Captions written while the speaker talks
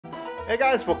Hey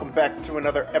guys, welcome back to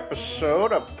another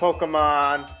episode of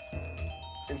Pokemon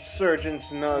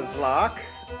Insurgence Nuzlocke.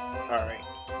 Alright,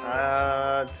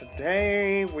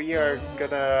 today we are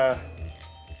gonna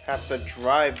have to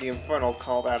drive the Infernal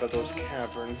Cult out of those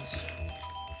caverns.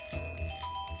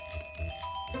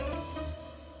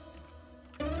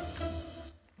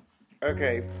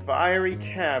 Okay, Fiery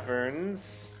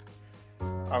Caverns.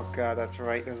 Oh god, that's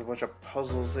right, there's a bunch of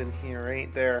puzzles in here,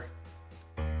 ain't there?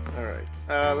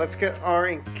 Alright, let's get our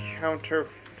encounter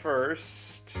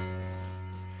first.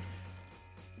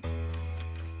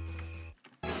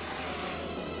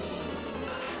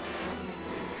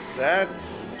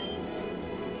 That's...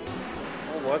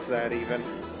 what was that even?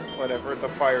 Whatever, it's a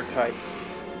fire type.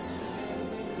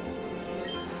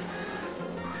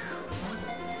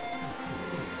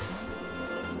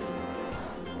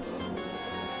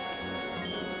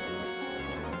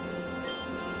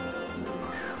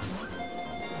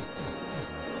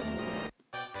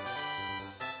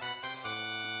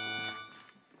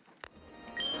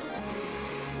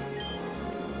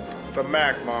 It's a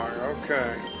Magmar,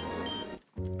 okay.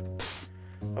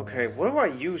 Okay, what do I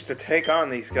use to take on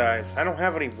these guys? I don't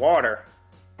have any water.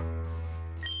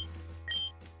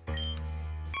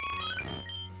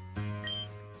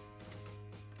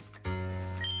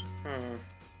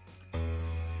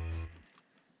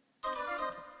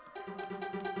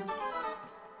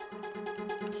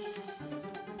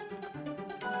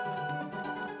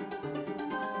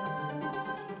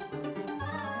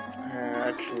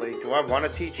 Actually, do I want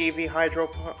to teach EV Hydro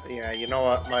Pump? Yeah, you know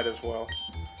what? Might as well.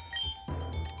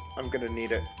 I'm gonna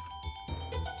need it.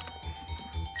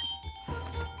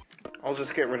 I'll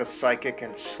just get rid of Psychic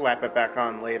and slap it back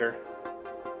on later.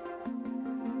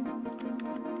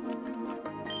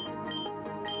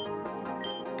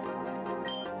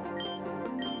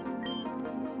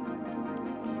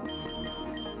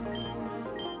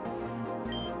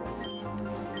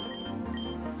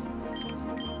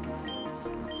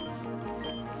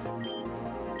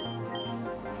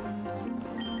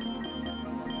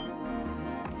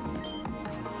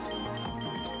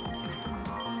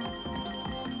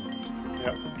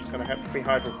 Yep, just gonna have to be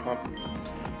Hydro Pump.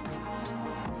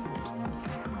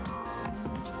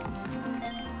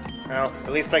 Well,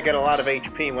 at least I get a lot of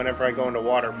HP whenever I go into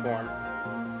water form.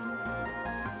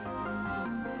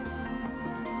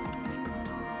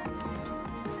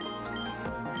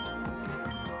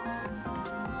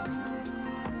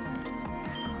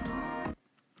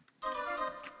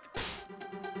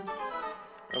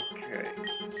 Okay,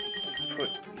 put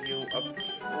you up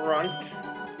front.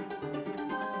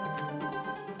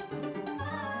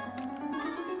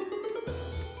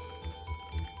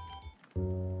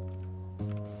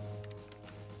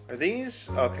 Are these?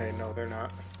 Okay, no, they're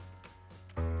not.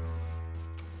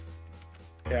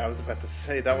 Yeah, I was about to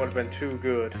say that would have been too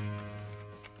good.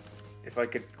 If I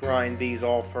could grind these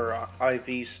all for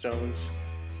IV stones.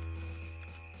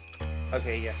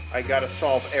 Okay, yeah, I gotta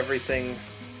solve everything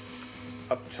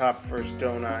up top first,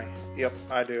 don't I? Yep,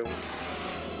 I do.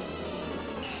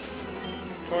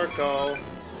 Torkoal.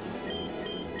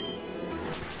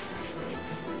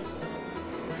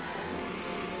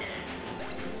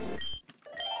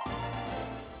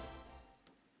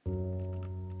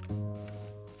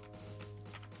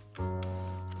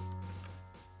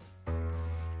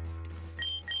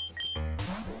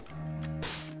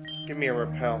 Give me a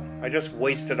repel. I just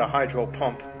wasted a Hydro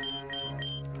Pump.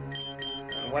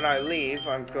 And when I leave,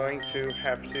 I'm going to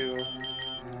have to...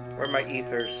 Where are my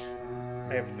ethers?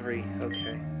 I have 3.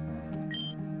 Okay.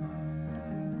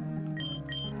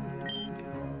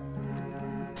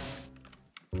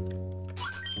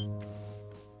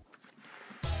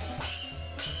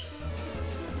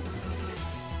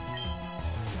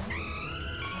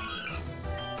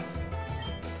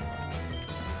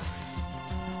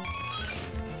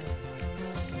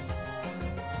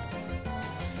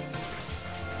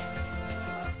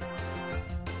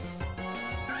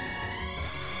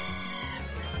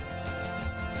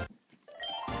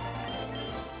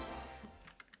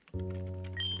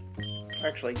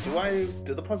 Actually,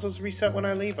 do the puzzles reset when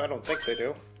I leave? I don't think they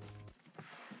do.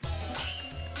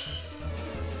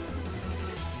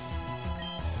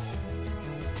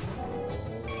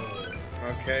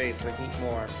 Okay, to heat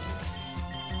more.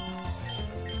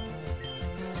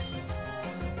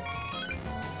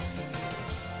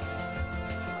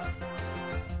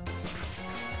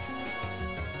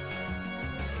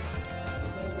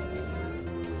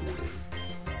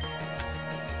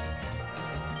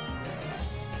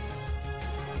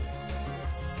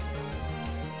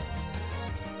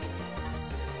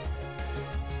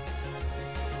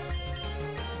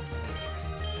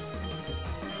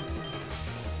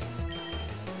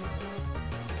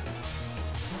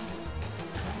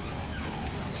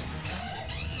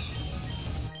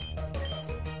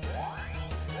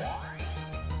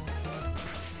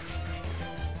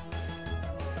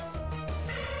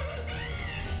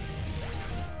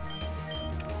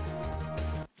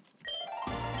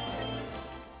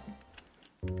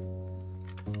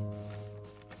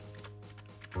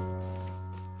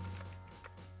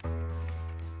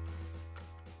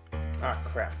 Ah,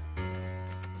 crap.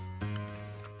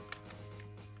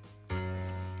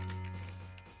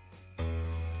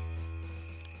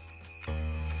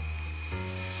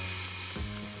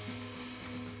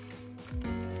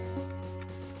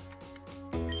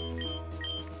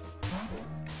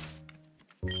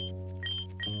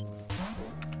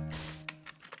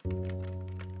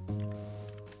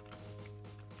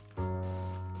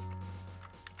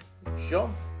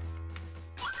 Jump.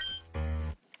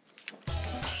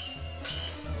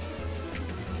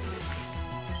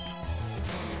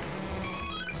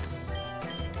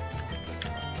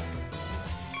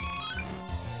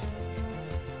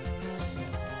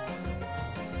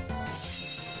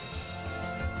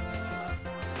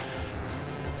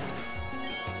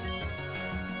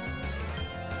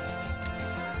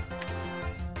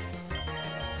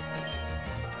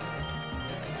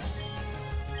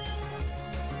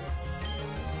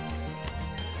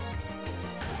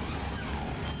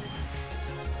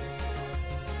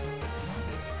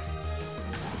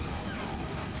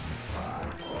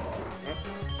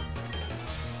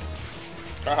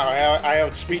 I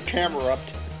have speed camera up.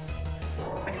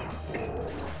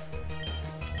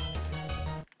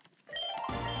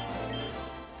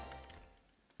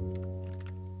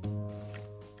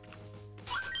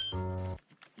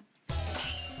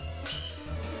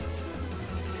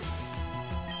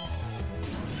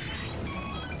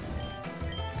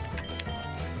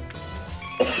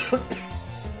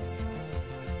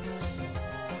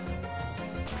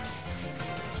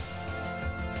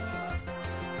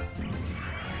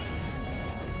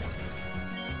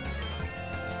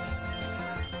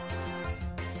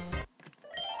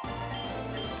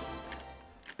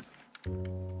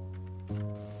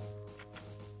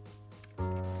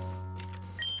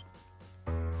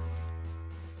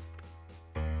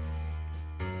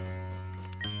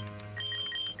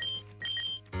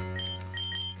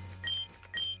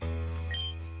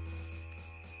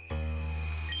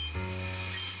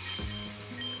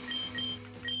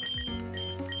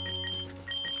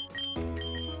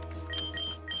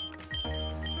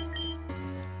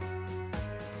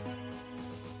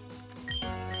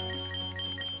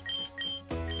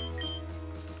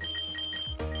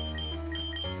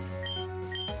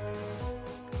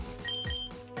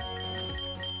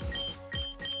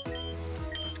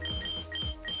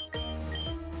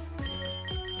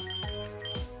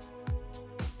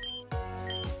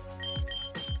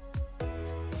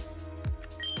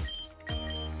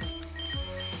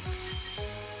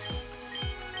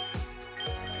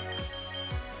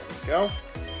 Go.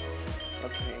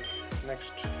 Okay,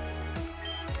 next.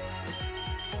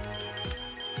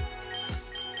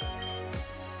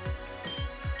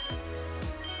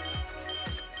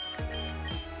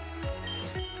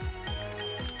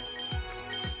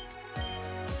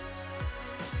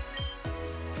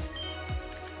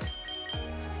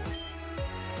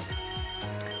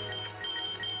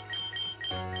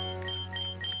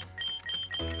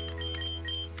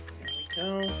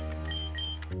 There we go.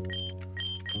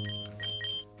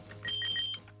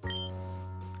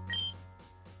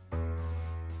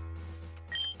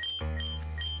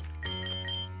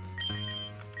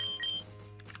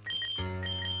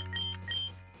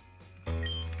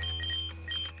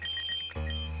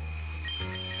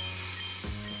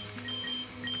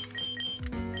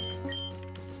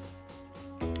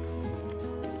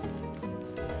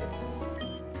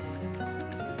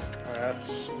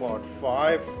 That's what,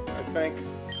 5, I think.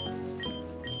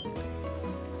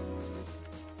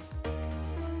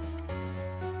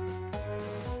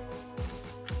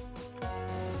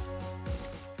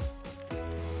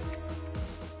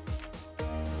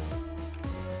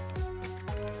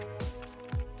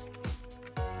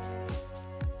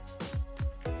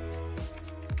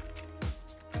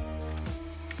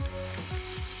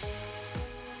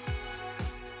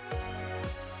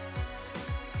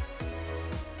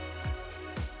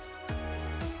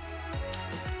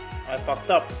 I fucked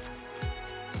up.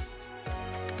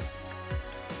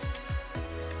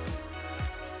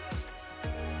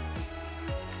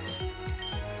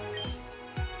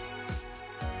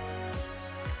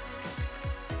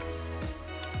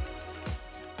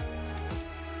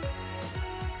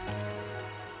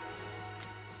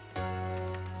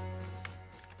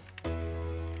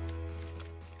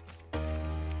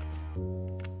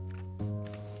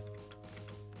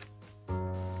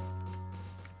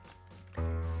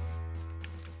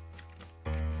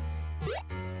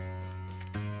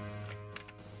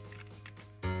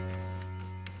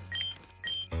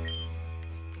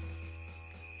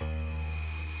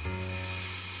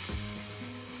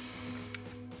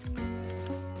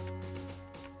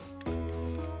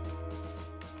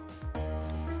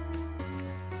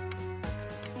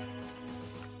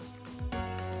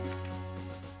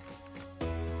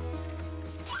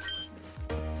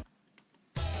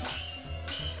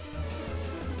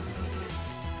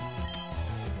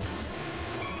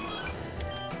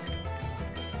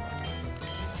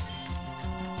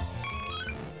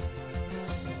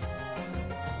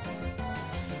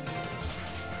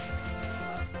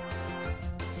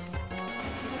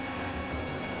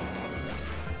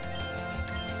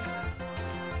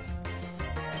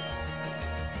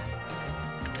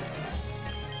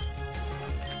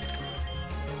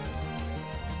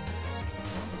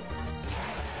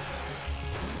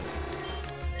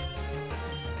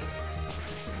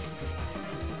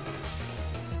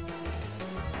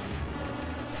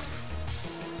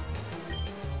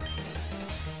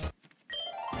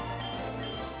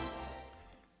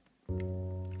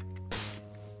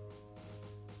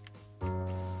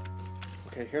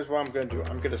 Okay, here's what I'm gonna do.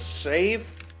 I'm gonna save.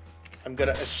 I'm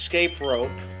gonna escape rope.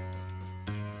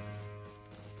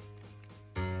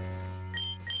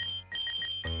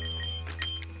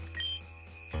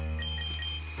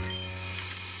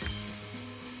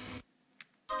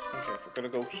 Okay, we're gonna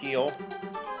go heal.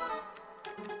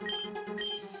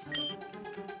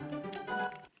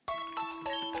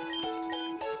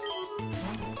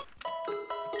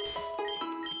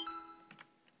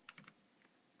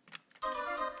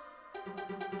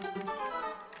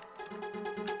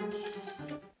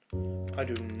 I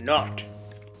do not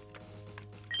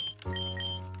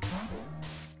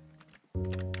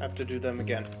have to do them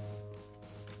again.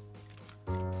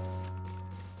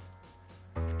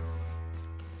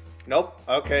 Nope.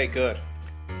 Okay, good.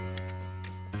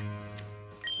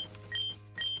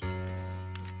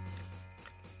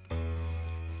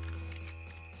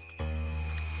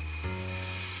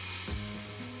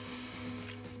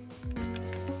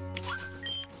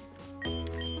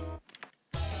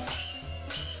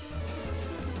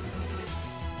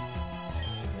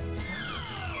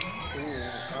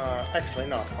 Actually,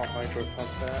 no. I'll hydro pump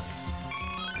that.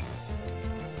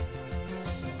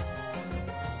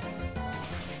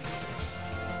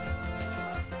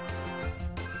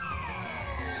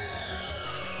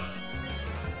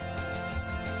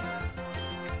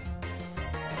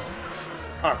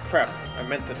 Ah, crap. I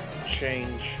meant to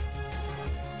change.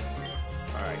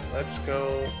 Alright, let's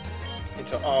go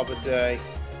into Abaday.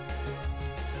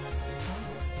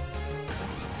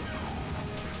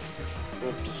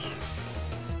 Oops.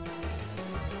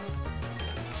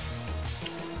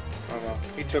 Oh well,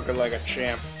 he took it like a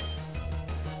champ.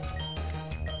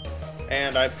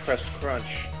 And I pressed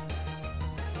crunch.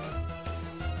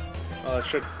 Oh, it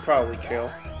should probably kill.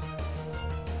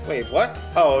 Wait, what?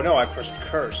 Oh no, I pressed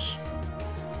curse.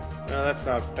 No, that's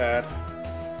not bad.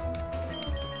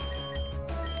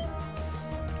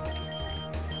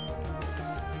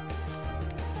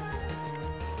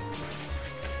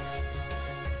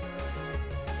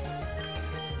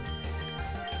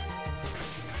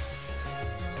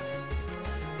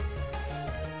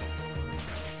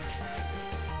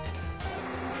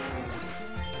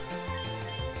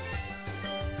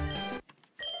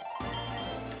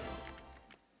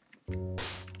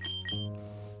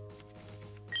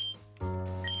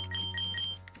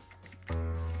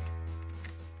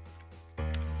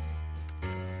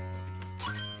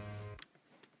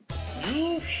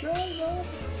 You shall not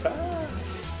pass.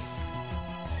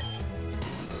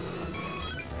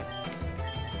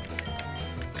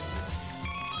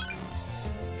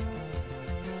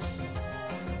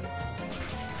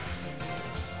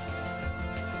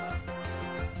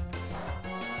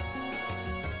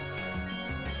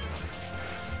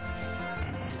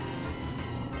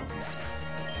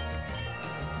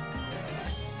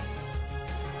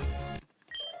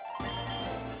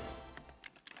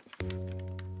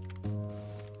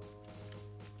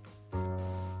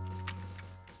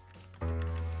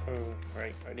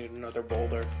 Right, I need another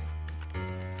boulder.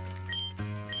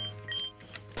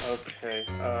 Okay,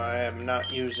 I am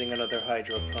not using another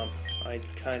hydro pump. I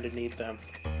kinda need them.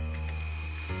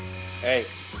 Hey.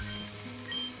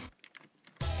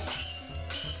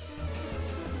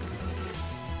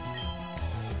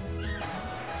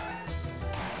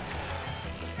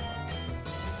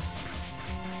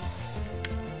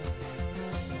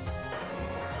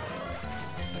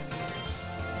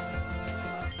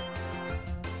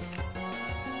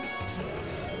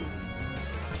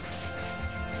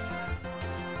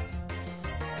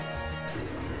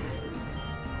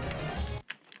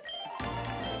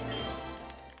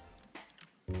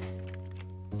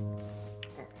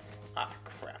 Ah,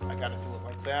 crap. I gotta do it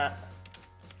like that.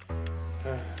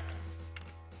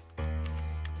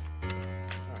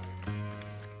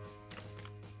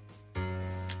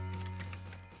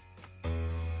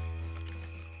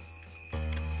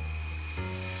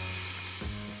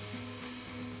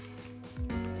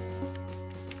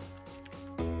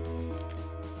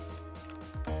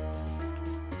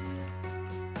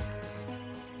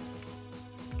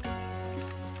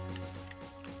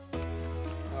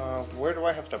 Where do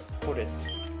I have to put it?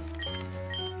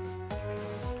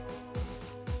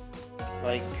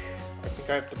 Like, I think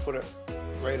I have to put it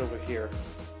right over here.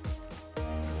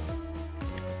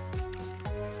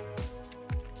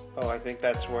 Oh, I think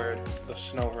that's where the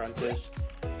snow runt is.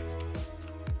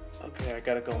 Okay, I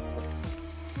gotta go.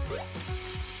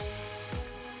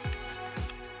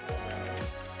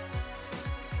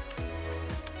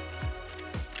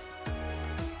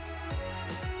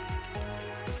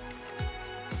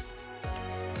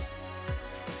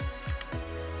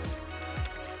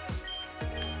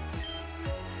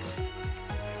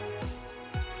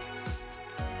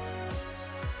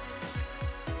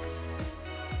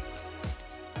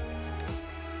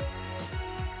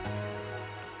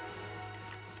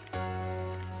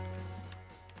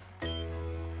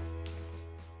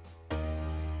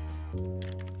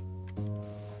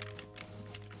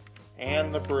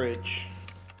 And the bridge.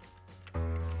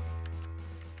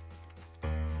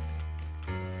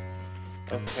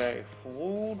 Okay,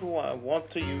 who do I want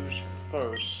to use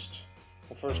first?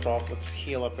 Well, first off, let's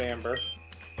heal up Amber.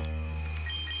 Do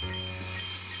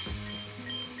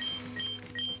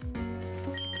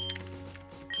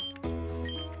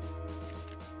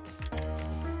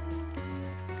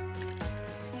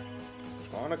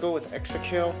I want to go with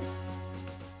Exakill?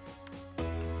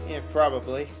 Yeah,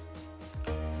 probably.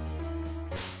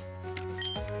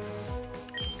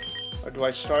 Or do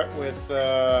I start with,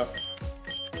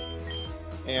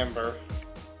 Amber?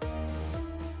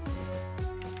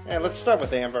 Yeah, let's start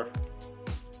with Amber.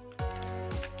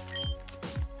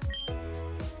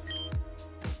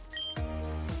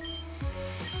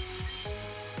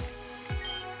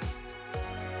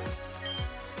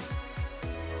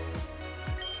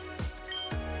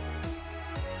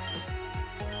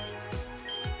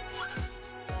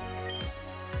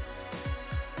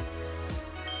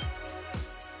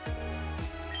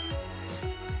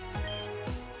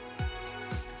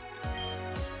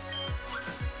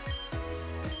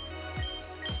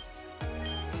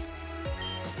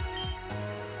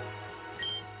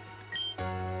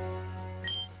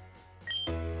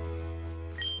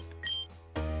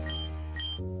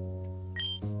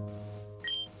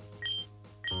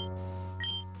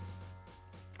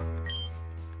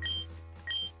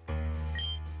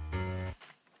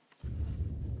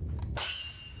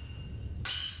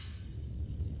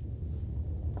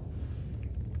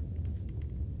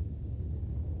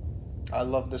 I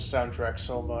love this soundtrack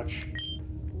so much.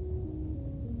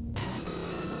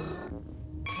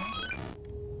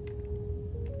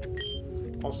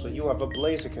 Also, you have a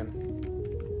Blaziken.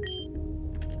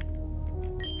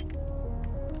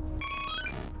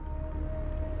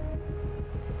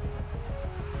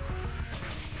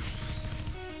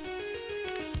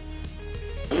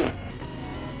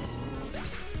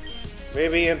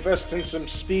 Maybe invest in some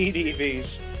speed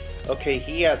EVs. Okay,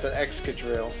 he has an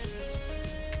Excadrill.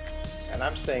 And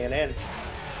I'm staying in.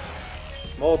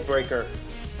 Mold Breaker.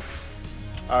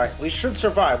 Alright, we should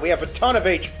survive. We have a ton of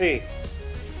HP.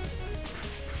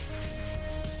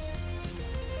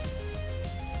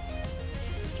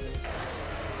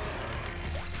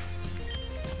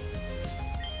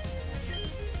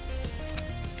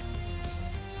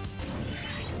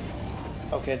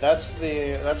 Okay, that's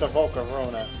a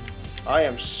Volcarona. I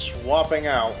am swapping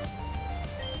out.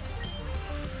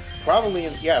 Probably,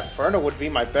 yeah, Ferna would be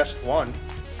my best one.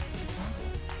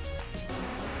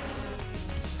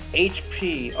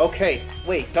 HP. Okay,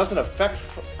 wait, doesn't affect...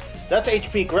 That's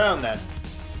HP ground then.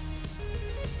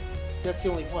 That's the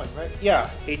only one, right? Yeah,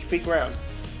 HP ground.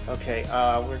 Okay,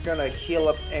 we're gonna heal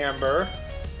up Amber.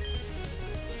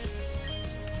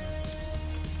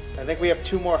 I think we have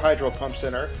 2 more Hydro Pumps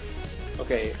in her.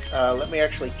 Okay, let me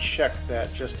actually check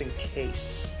that just in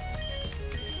case.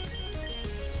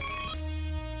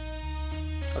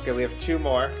 Okay, we have 2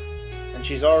 more, and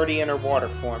she's already in her water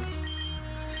form.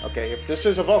 Okay, if this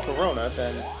is a Volcarona,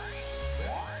 then...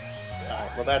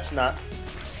 Alright, well that's not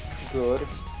good.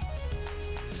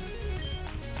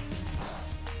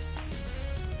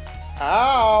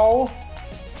 Ow!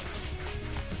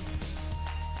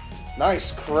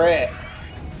 Nice crit!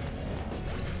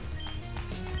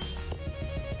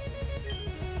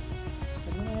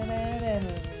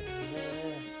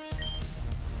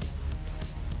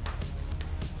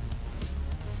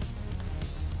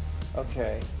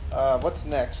 Okay, what's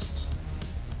next?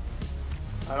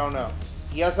 I don't know.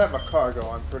 He has that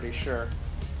Macargo, I'm pretty sure.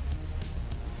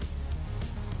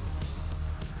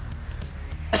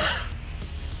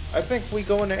 I think we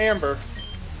go into Amber.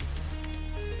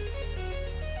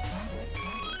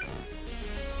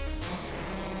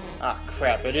 Ah,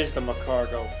 crap, it is the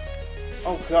Macargo.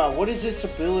 Oh god, what is its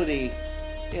ability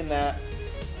in that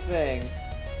thing?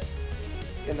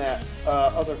 In that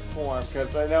other form?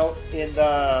 Because I know in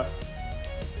the...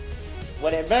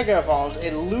 When it Mega Evolves,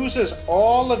 it loses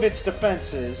all of its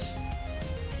defenses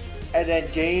and then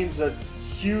gains a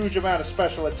huge amount of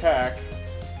special attack.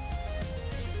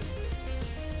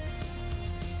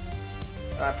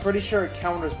 I'm pretty sure it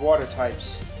counters water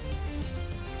types.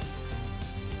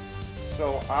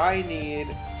 So I need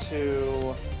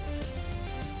to...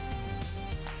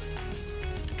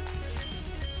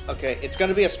 Okay, it's going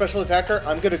to be a special attacker.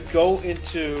 I'm going to go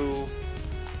into...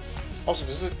 Also,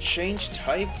 does it change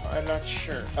type? I'm not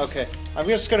sure. Okay, I'm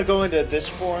just going to go into this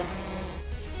form.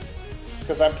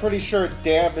 Because I'm pretty sure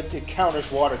it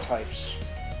counters water types.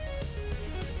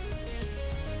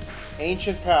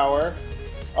 Ancient Power.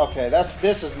 Okay,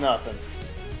 this is nothing.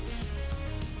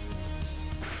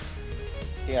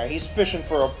 Yeah, he's fishing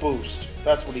for a boost.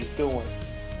 That's what he's doing.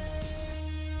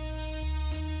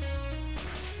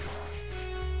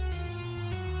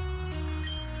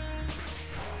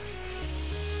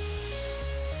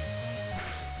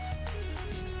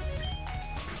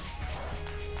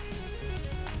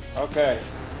 Okay.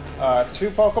 2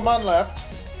 Pokemon left.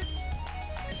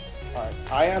 Alright,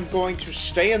 I am going to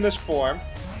stay in this form.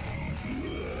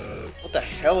 What the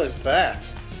hell is that?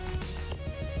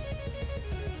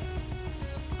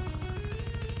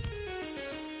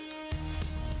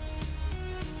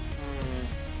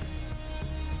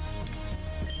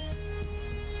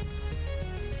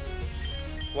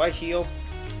 Do I heal?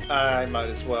 I might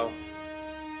as well.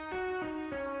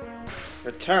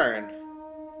 Return.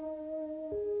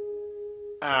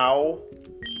 Ow.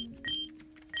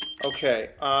 Okay,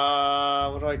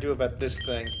 what do I do about this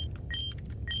thing?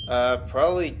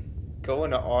 Probably go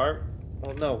into R.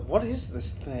 Well, no, what is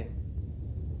this thing?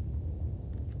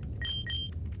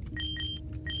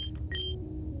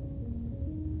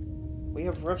 We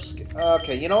have rough skin.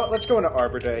 Okay, you know what? Let's go into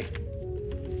Arbor Day.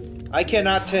 I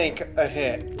cannot take a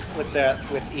hit with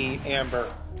that, with Amber.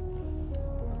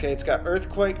 Okay, it's got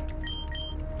Earthquake.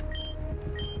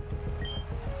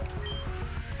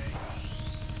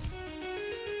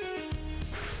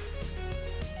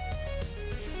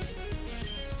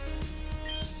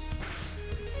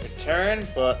 Return,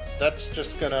 but that's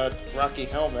just gonna Rocky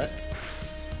Helmet.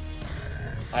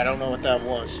 I don't know what that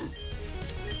was.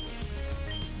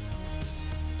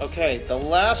 Okay, the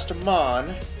last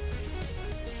Mon.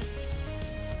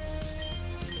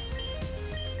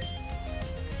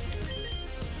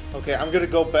 Okay, I'm gonna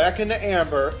go back into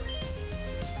Amber.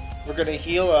 We're gonna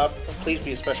heal up. Please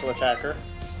be a special attacker.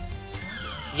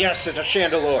 Yes, it's a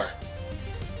Chandelure.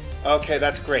 Okay,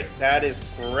 that's great. That is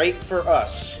great for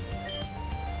us.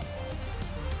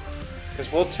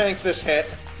 Because we'll tank this hit,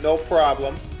 no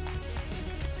problem.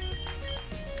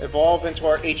 Evolve into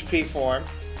our HP form.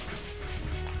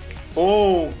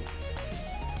 Boom!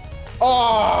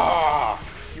 Ah!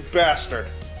 You bastard.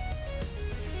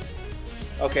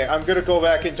 Okay, I'm gonna go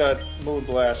back into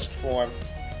Moonblast form.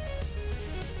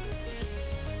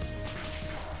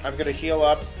 I'm gonna heal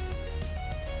up.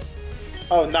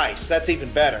 Oh, nice. That's even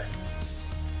better.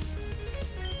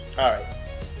 Alright.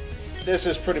 This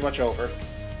is pretty much over.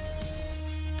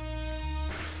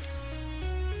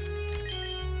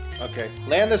 Okay,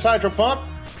 land this Hydro Pump.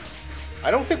 I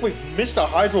don't think we've missed a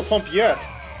Hydro Pump yet.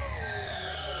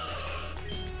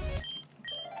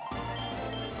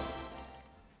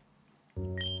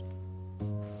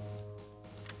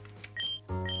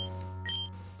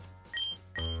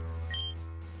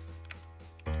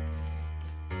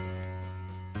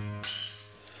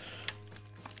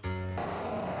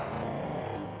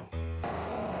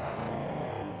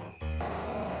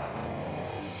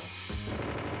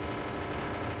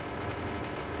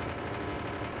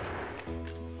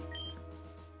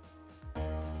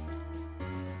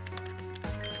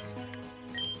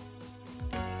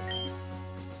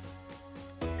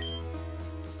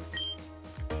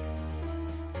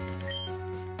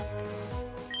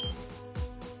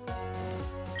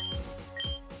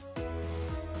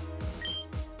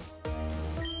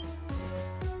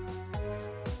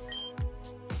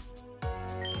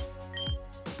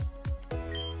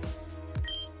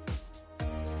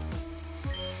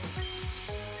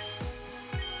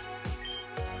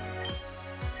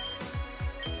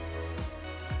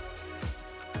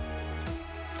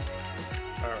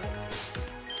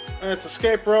 And it's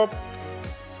escape rope.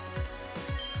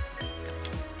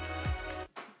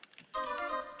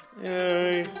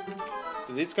 Yay.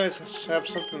 Do these guys have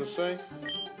something to say?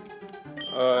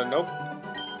 Nope.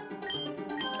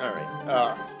 Alright,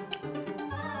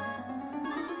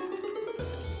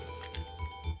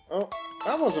 oh,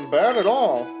 that wasn't bad at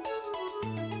all.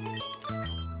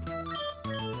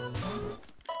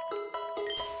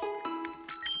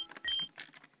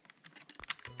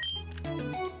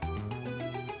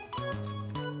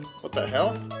 What the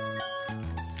hell?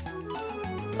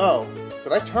 Oh,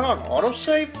 did I turn on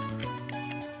autosave?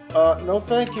 No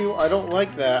thank you. I don't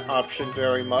like that option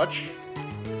very much.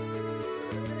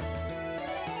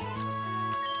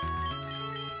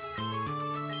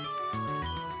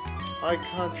 High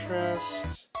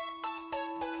contrast.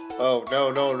 Oh, no,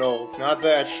 no, no. Not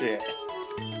that shit.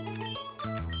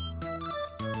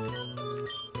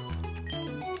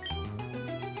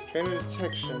 Trainer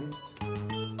detection.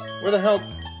 Where the hell?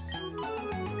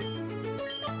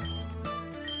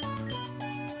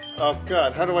 Oh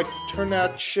god, how do I turn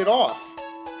that shit off?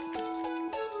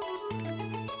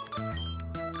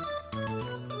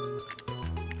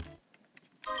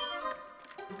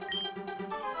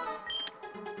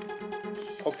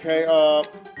 Okay, oh,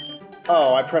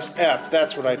 I pressed F,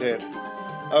 that's what I did.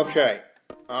 Okay,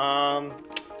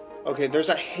 okay, there's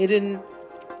a hidden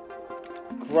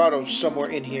grotto somewhere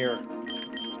in here.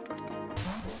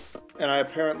 And I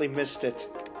apparently missed it.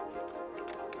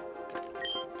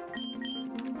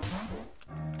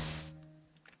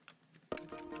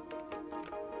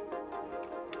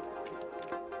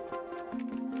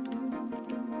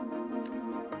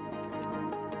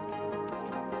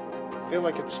 I feel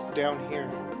like it's down here.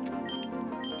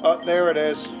 Oh, there it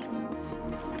is.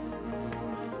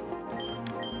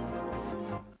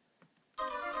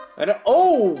 And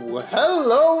oh,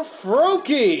 hello,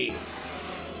 Froakie!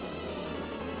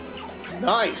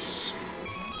 Nice.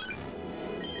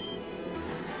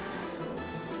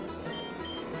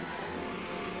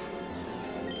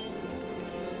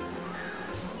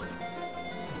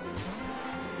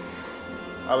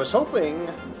 I was hoping...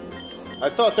 I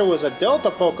thought there was a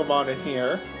Delta Pokemon in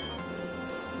here.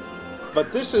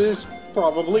 But this is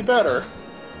probably better.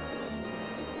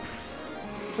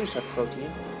 Please have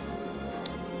protein.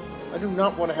 I do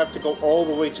not want to have to go all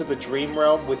the way to the Dream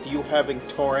Realm with you having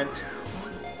Torrent.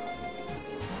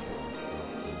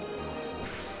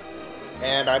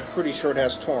 And I'm pretty sure it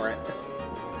has Torrent.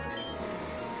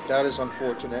 That is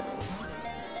unfortunate.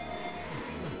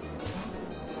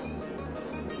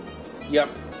 Yep,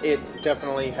 it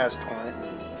definitely has Torrent.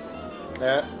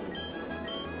 That.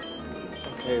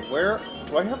 Okay, where...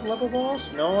 Do I have level balls?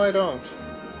 No, I don't.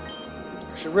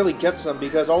 I should really get some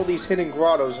because all these hidden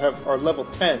grottos are level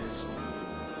 10s.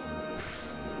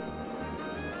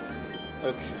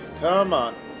 Okay, come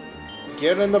on.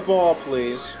 Get in the ball,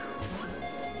 please.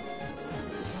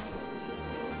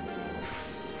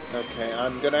 Okay,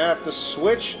 I'm gonna have to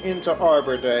switch into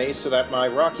Arbor Day so that my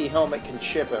Rocky Helmet can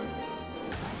chip him.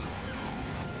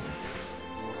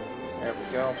 There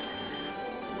we go.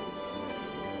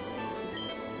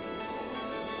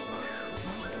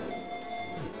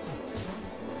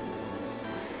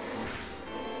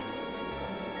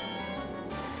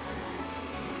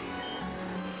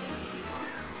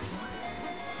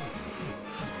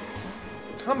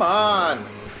 Come on!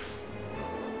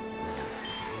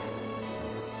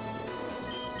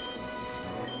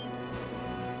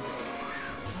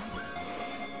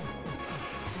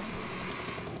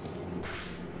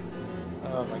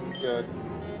 Oh my god.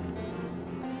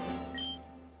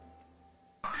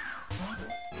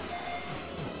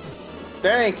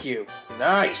 Thank you!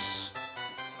 Nice!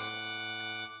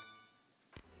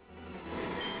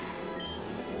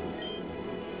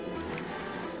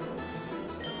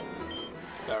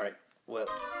 Alright, well...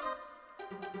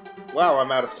 Wow,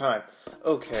 I'm out of time.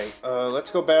 Okay,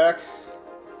 let's go back.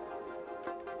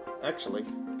 Actually,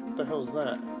 what the hell's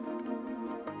that?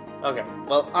 Okay,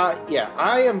 well, yeah,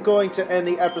 I am going to end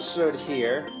the episode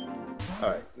here.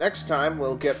 Alright, next time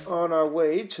we'll get on our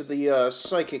way to the,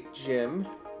 Psychic Gym.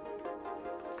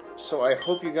 So I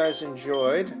hope you guys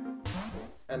enjoyed,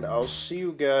 and I'll see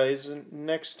you guys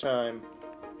next time.